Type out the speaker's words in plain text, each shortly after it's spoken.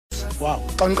Wow.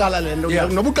 Xa ngiqala le nto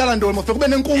noba uqala ntoni mofike kube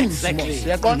nenkunzi.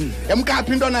 Uyaqonda?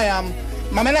 Yamkhapha intwana yam.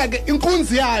 Mamela ke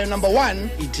inkunzi yayo number 1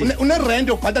 une-rent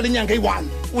yokubhatala inyanga eyi-1.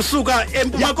 Usuka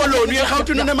eMpuma Koloni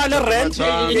eGauteng unemali rent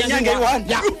inyanga eyi-1.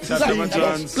 Yeah.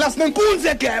 Plus nenkunzi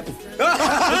egap.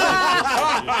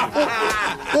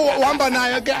 Uhamba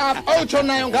nayo ke apha awutsho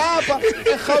nayo ngapha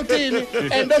eGauteng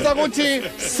and ezakuthi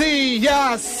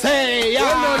Seya.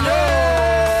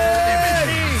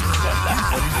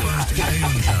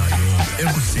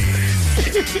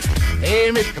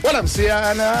 Well, I'm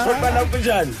Siyana.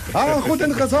 Goed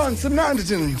en gezond. Simnandi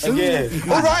thini.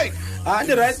 All right.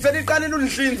 Right, seniqala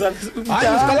uNhlinza.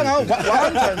 Ngiqala ngawo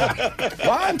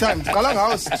one time. Ngiqala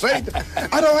ngawo straight.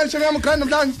 Otherwise ngiyama ukhanda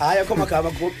mhlanje. Hayi akho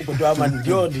magama kodwa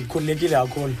manje ndikhulekile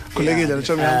kakhulu. Khulekile lo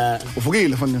chama.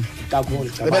 Uvukile mfana.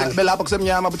 Kakhulu. Belapha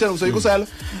kusemnyama buthena usoyikusela.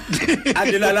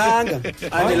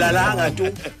 Andilalanga tu.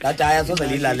 Lathi haya soze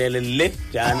lilalele le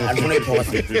njani andifuna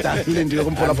iphosa. Lindile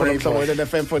kumphula phula umhlobo wena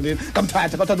FM phone.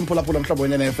 Kamthatha umphula phula umhlobo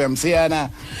wena FM Siyana.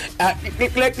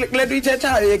 Le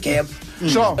ithethayo yegap.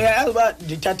 Sure. Uyayazi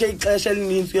ndithathe ixesha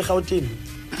elininzi eGauteng.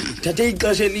 Thathe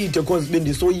ixesha elide because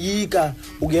bendisoyika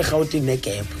ukeGauteng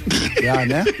negap. Yeah,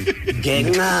 ne?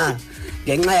 Ngenxa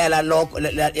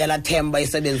yala themba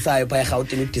isebenzayo pha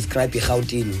eGauteng udescribe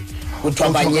iGauteng. Kuthiwa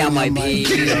abanyama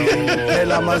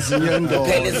phela amazinyo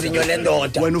endoda. Phela izinyo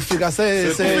lendoda. Wena ufika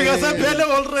sephele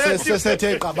already.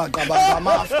 Sethe qaba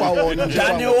amafu kwawona.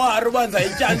 Njani wari ubanza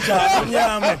ityanjani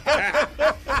inyama.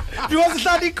 Because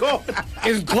ihlala ikhona.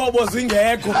 Izixhobo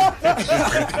zingekho.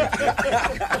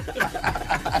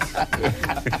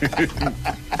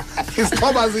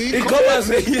 Isixhoba zikho.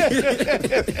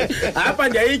 Apha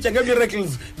ndiyayitya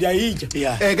ngemiracles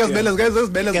ndiyayitya.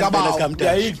 Kezibele zikabawo.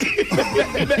 Ndiyayitya.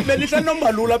 Belihle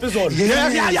nombalula apha izolo.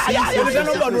 Belihle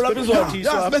nombalula apha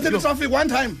izolo. Bese traffic one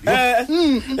time.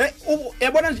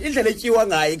 Yabona indlela etyiwa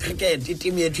ngayo icricket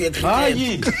iteam yethu yecricket.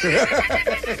 Hayi.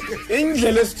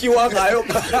 Indlela esityiwa ngayo.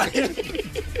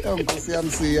 Nkosi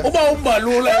yami Siya. Uba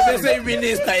umbalula bese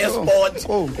iminister yesport.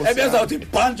 Ebezawuthi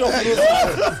bunch of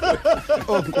losers.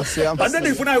 Nkosi yami. Bantu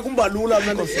endifunayo kumbalula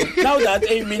mna. Now that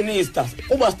a minister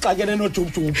uba sixakene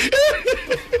noJubJub.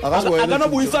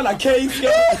 Akanobuyisa la case.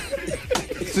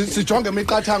 Sijonge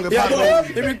imiqathango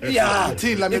ephakathi. Yeah.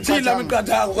 Thila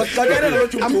imiqathango. Kodwa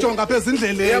noJubJub. Amjonga phezulu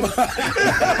endleleni.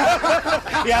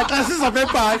 Ya xa siza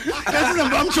bebhayi. Xa siza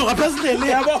bamjonga phezulu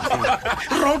endleleni yabo.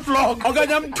 Roadblock.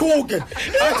 Okanye amthuke.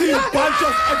 Athi bunch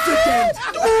of accidents.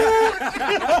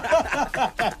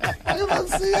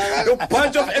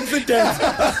 Bunch of accidents.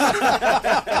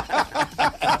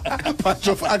 Bunch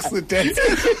of accidents.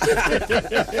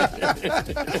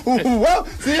 Well,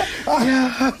 see.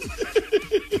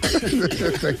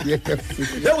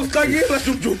 Uqakile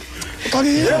JubJub.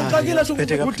 Uqakile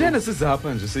JubJub. Kuthena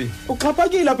sizapha nje si.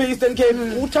 Uxhaphakile apha eEastern Cape.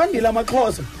 Uthandile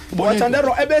amaXhosa.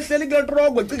 Wathandero ebehleli kule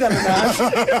trogo ecikana nathi.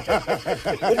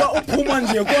 Uba uphuma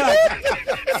nje kwakhe.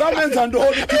 Samenza ntoni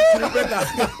JubJub ena.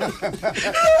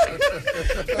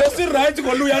 Besi right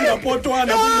ngoluya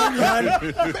ngapotwana kunyani.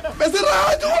 Besi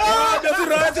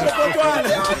right ngapotwana.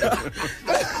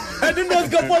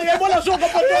 Andinozikapotwana yabona sho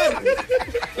kapotwana.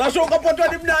 La sho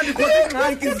kapotwana imnandi kodwa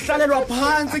ingxaki zihlalelwa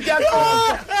phansi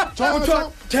kuyaxoxa.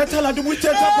 Uthiwa thetha la nto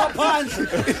ubuyithetha apha phansi.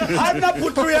 Hana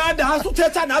phuthu yanda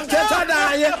asuthetha nami thetha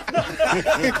naye.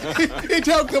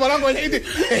 Ithe ugqiba la ngoba ithi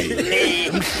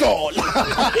mhlola.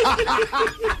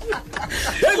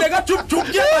 Yeka JubJub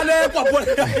kuyabalekwa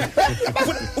bona.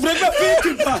 Ufuna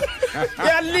fithi pha.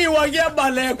 Yaliwa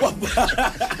kuyabalekwa pha.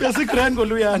 Besigrand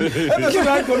ngoluyana.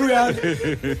 Besigrand ngoluyana.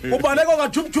 Ubalekwa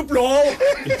kaJubJub lo.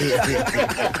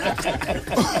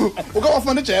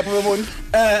 Ukawafunda iJep bebona.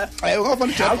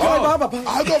 Ukawafunda iJep. Baba pha.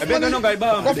 Ebena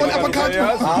nongayibamba. Ukawafunda uppercut.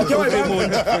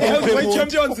 Awuthi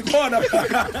champions khona.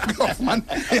 Man.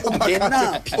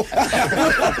 Ngenaphi.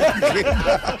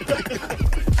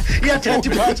 Iyathatha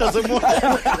iphatsha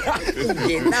semoya.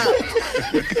 Ngenaphi.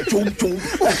 JubJub.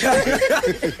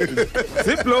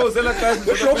 Ziplows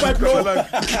elakazi.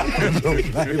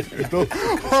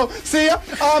 Siya,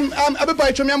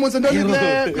 abebayi chomi yamuza ntoni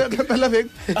phela veki.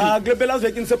 Phela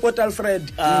veki support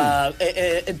Alfred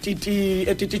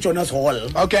etiti Jonas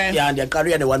Hall. Okay. Yeah, ndiyaqala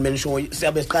uya ne-one man show.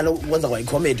 Siyabe siqala ukwenza kwa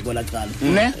i-comedy kwela cala.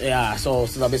 Ne? Yeah, so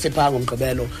sizabe siphanga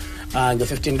umgqibelo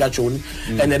nge-15 kaJune.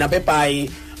 And then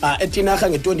abebayi eTinarha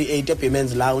nge-28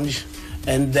 eBemen's Lounge.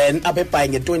 And then abebayi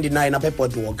nge-29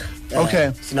 Boardwalk.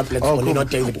 Okay. Sina Black Swan no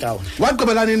David Cow.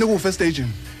 Waqhubelana nini ku first stage?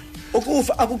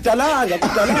 ukufa akudalanga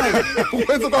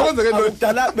Kwenzeke ntoni?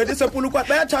 akudala betisepulukwa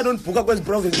bayathanda unibhuka kwezi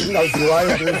province ingaziwayo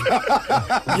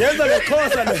yenza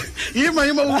leXhosa le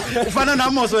Yima ufana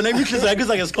naMosi wena Imihlinzo yakhe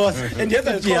iza ngesikhosa.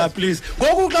 Ndiyenza Yeah, leXhosa please.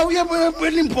 Ngoku xa uye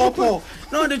eLimpopo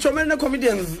no ndithomele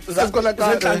ne-comedians Ezikhona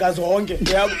kuqala. zehlanga zonke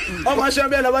yabo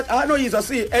amashabela bathi noyiza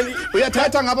si and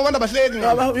Uyathetha ngabo abantu abahleki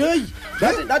ngabo.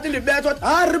 Hey, that in the bed what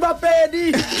riba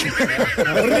pedi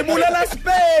ribulela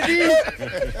spedi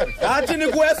athi ni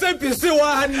ku SABC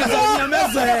 1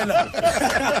 nizanyamezela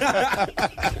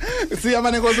Siya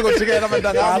manenkosi kujikela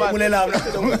abantwana abulela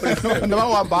noma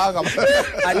uhambanga.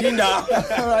 aninda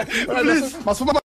Masifuna